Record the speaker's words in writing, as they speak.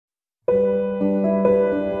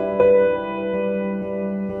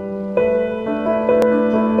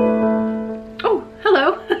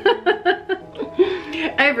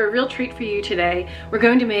real treat for you today. We're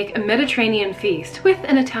going to make a Mediterranean feast with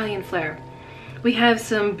an Italian flair. We have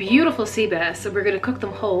some beautiful sea bass, so we're going to cook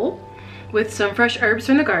them whole with some fresh herbs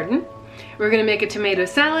from the garden. We're going to make a tomato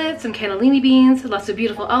salad, some cannellini beans, lots of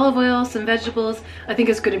beautiful olive oil, some vegetables. I think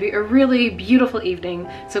it's going to be a really beautiful evening,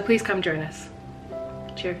 so please come join us.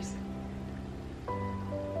 Cheers.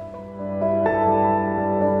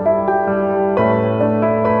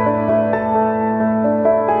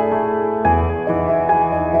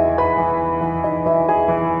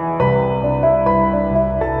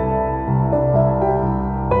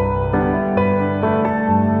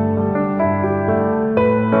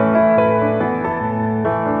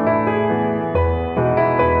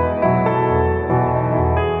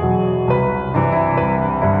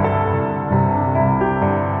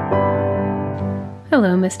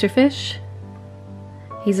 Hello, Mr. Fish.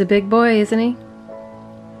 He's a big boy, isn't he?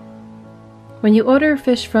 When you order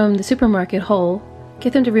fish from the supermarket whole,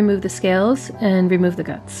 get them to remove the scales and remove the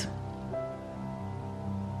guts.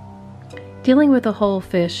 Dealing with a whole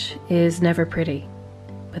fish is never pretty,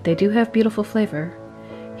 but they do have beautiful flavor.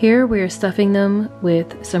 Here we are stuffing them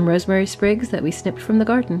with some rosemary sprigs that we snipped from the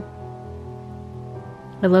garden.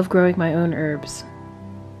 I love growing my own herbs.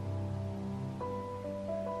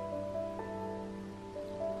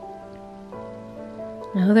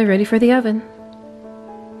 Now they're ready for the oven.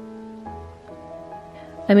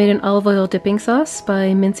 I made an olive oil dipping sauce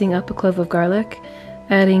by mincing up a clove of garlic,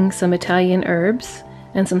 adding some Italian herbs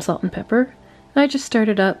and some salt and pepper. I just stirred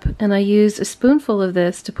it up, and I used a spoonful of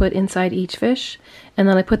this to put inside each fish, and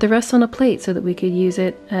then I put the rest on a plate so that we could use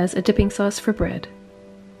it as a dipping sauce for bread.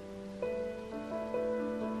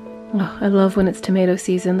 Oh, I love when it's tomato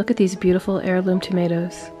season. Look at these beautiful heirloom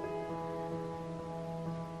tomatoes.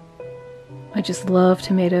 I just love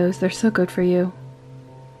tomatoes. They're so good for you.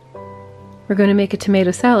 We're going to make a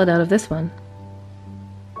tomato salad out of this one.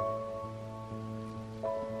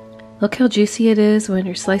 Look how juicy it is when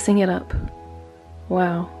you're slicing it up.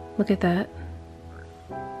 Wow, look at that.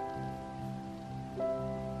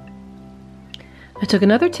 I took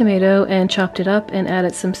another tomato and chopped it up and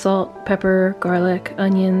added some salt, pepper, garlic,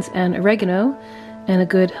 onions, and oregano, and a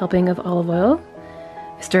good helping of olive oil.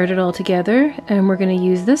 Stirred it all together, and we're going to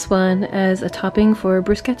use this one as a topping for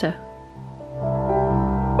bruschetta.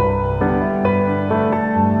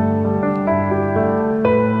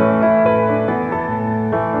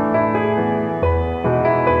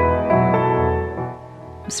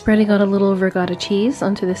 I'm spreading on a little ricotta cheese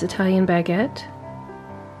onto this Italian baguette.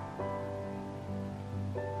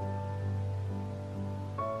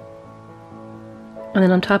 And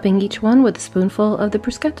then I'm topping each one with a spoonful of the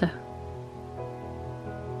bruschetta.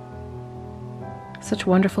 Such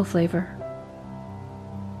wonderful flavor.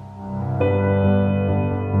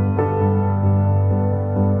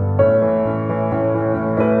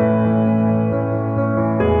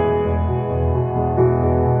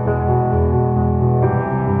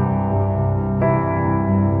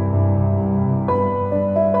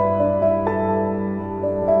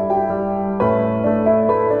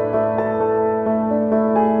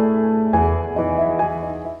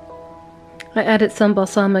 I added some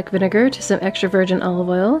balsamic vinegar to some extra virgin olive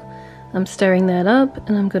oil. I'm stirring that up,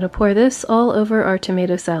 and I'm going to pour this all over our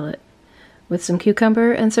tomato salad with some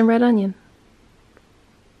cucumber and some red onion.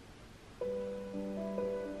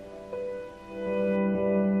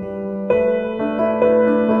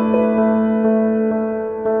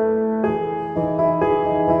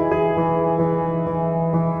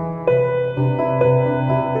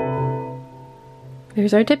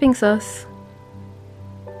 There's our dipping sauce.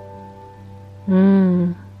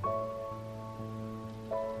 Mmm.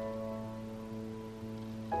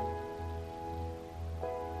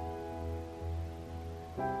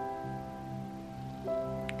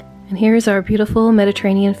 And here's our beautiful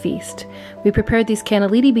Mediterranean feast. We prepared these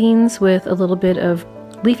cannellini beans with a little bit of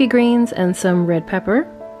leafy greens and some red pepper.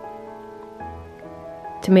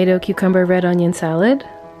 Tomato, cucumber, red onion salad.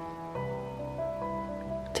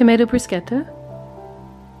 Tomato bruschetta.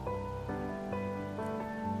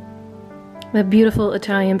 A beautiful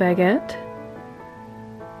Italian baguette.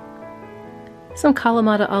 Some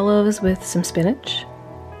Kalamata olives with some spinach.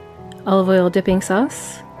 Olive oil dipping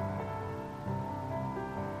sauce.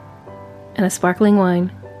 And a sparkling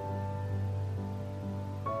wine.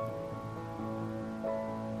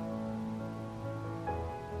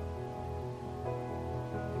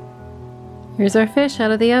 Here's our fish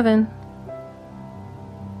out of the oven.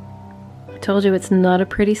 I told you it's not a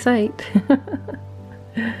pretty sight.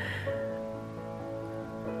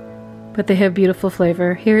 But they have beautiful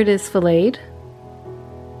flavor. Here it is filleted.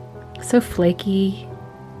 So flaky,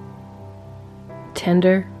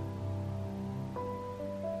 tender.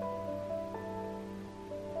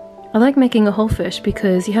 I like making a whole fish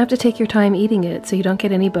because you have to take your time eating it so you don't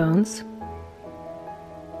get any bones.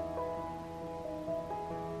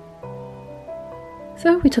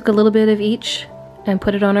 So we took a little bit of each and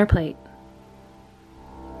put it on our plate.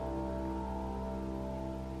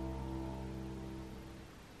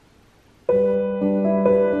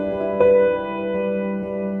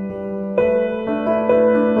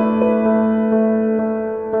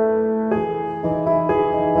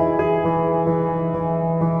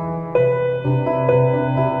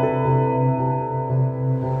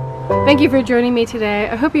 Thank you for joining me today.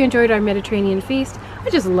 I hope you enjoyed our Mediterranean feast. I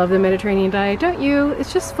just love the Mediterranean diet, don't you?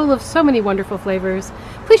 It's just full of so many wonderful flavors.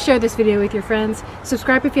 Please share this video with your friends.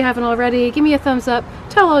 Subscribe if you haven't already. Give me a thumbs up.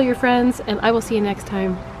 Tell all your friends, and I will see you next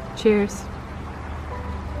time. Cheers.